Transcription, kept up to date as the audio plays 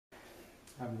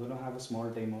I'm going to have a small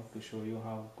demo to show you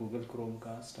how Google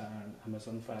Chromecast and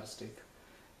Amazon Fire Stick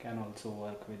can also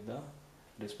work with the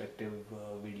respective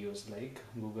videos. Like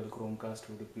Google Chromecast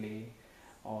will play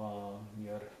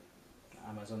your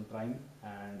Amazon Prime,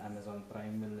 and Amazon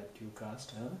Prime will let you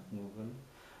cast a Google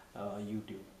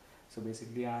YouTube. So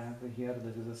basically I have here,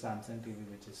 this is a Samsung TV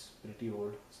which is pretty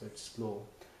old, so it's slow,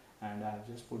 and I have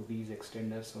just put these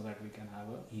extenders so that we can have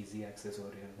a easy access over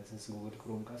here. This is Google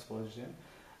Chromecast first gen,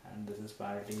 and this is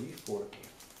Fire TV 4K.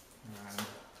 And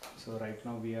so right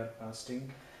now we are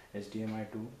casting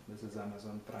HDMI 2. This is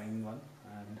Amazon Prime one,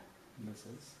 and this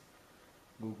is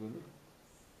Google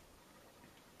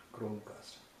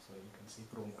Chromecast. So you can see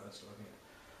Chromecast over here.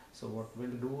 So what we'll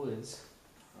do is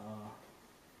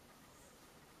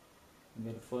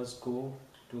we'll first go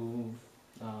to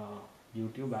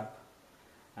YouTube app,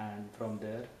 and from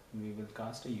there we will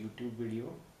cast a YouTube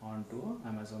video onto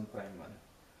Amazon Prime one.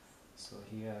 So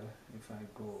here if I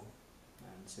go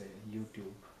and say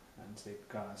YouTube and say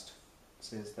cast, it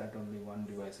says that only one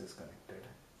device is connected,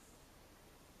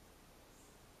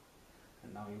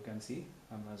 and now you can see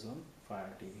Amazon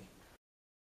Fire TV.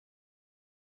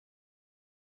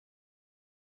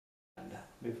 And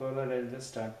before that I'll just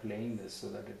start playing this so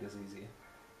that it is easy.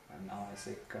 And now I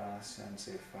say cast and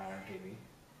say Fire TV,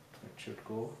 it should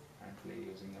go and play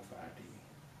using a Fire TV.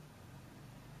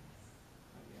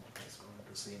 Again it is going to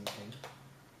same thing.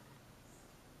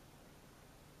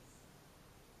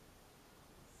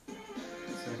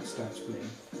 So it starts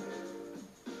playing.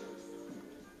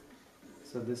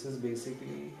 So this is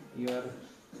basically your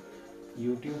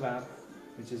YouTube app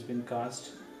which has been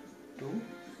cast to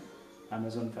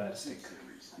Amazon Fire Stick.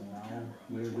 Now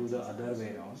we'll do the other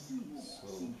way around. So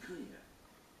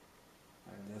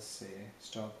I'll just say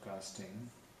stop casting,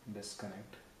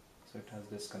 disconnect. So it has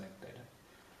disconnected.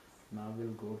 Now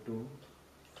we'll go to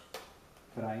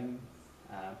Prime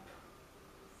app,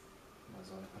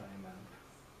 Amazon Prime app,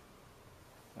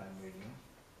 Prime Video.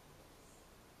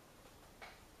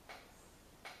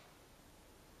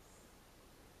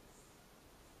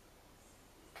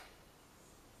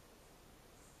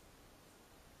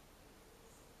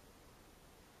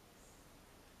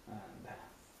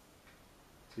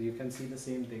 So you can see the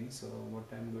same thing. So what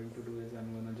I'm going to do is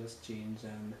I'm going to just change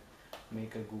and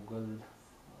make a Google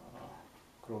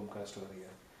Chromecast over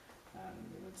here,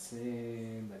 and let's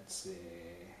say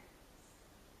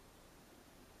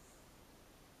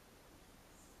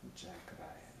Jack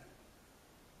Ryan,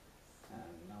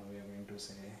 and now we are going to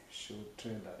say shoot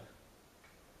trailer.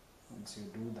 Once you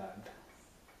do that,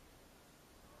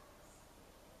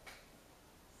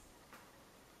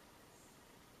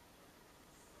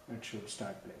 it should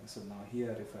start playing. So now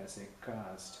here if I say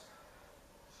cast,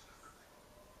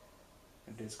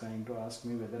 it is going to ask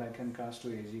me whether I can cast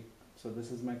to AG. So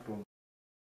this is my Chrome.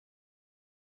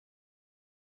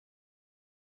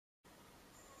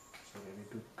 So ready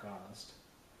to cast,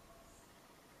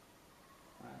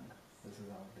 and this is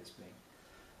how it is playing.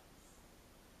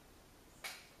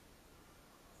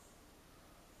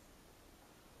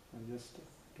 And just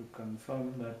to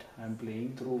confirm that I'm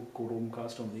playing through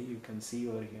Chromecast only, you can see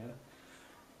over here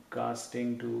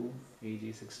casting to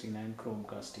AG69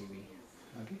 Chromecast TV.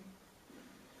 Okay.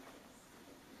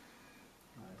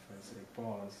 If I say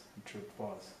pause, it should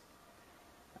pause.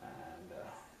 And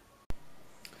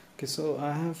okay, so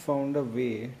I have found a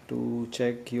way to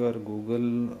check your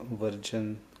Google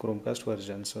version, Chromecast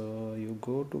version. So you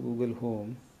go to Google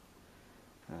Home,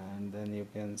 and then you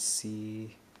can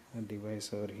see a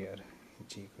device over here,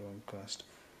 G Chromecast,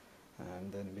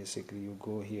 and then basically you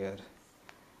go here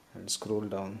and scroll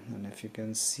down, and if you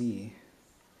can see,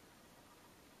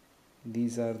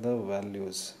 these are the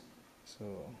values.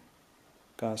 So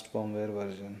cast firmware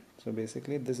version. So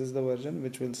basically this is the version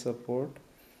which will support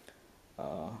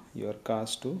your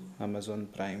cast to Amazon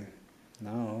Prime.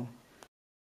 Now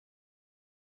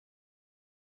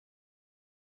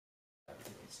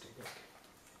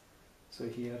so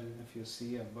here if you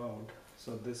see about,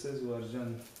 so this is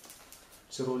version,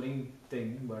 it's a rolling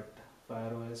thing, but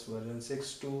FireOS version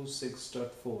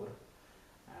 6.2.6.4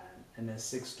 and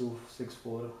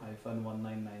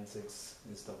NS6264-1996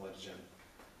 is the version.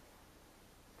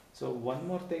 So one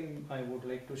more thing I would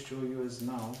like to show you is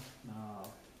now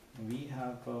we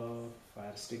have a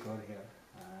Fire Stick over here,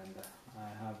 and I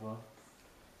have a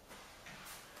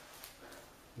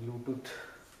Bluetooth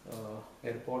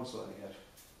AirPods over here.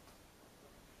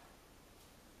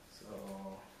 So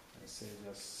I say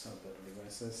just other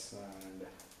devices and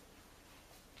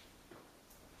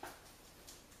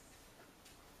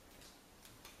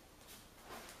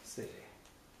say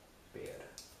pair.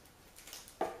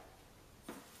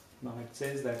 Now it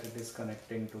says that it is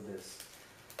connecting to this.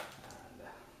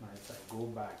 now if I go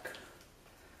back,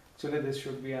 actually this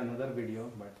should be another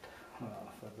video, but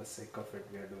for the sake of it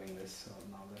we are doing this. So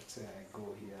now let's say I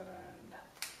go here and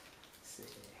say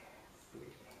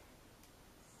play.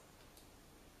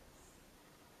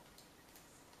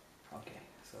 Okay,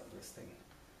 so this thing,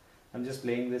 I'm just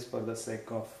playing this for the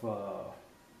sake of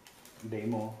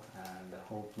demo, and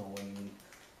hope no one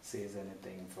says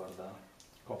anything for the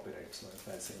copyright. So if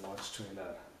I say watch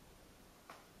trailer,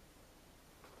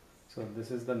 so this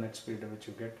is the net speed which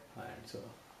you get, and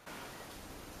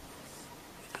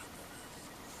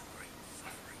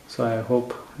so I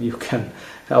hope you can,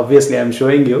 obviously I'm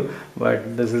showing you,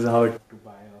 but this is how to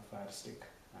buy a Fire Stick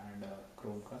and a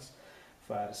Chromecast.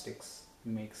 Fire Sticks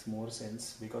makes more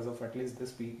sense because of at least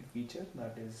this feature,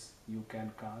 that is you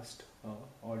can cast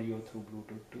audio through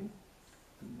Bluetooth to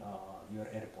your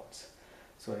AirPods.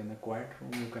 So in a quiet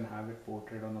room you can have it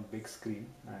ported on a big screen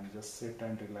and just sit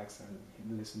and relax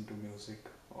and listen to music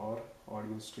or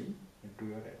audio stream into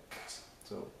your AirPods.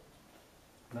 So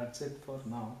that's it for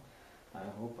now. I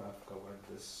hope I've covered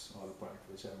this all part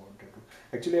which I wanted to.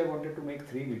 Actually I wanted to make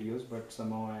 3 videos, but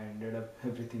somehow I ended up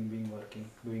everything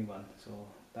doing one. So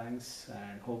thanks,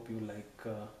 and hope you like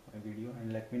my video,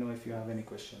 and let me know if you have any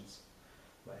questions.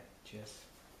 Bye. Cheers.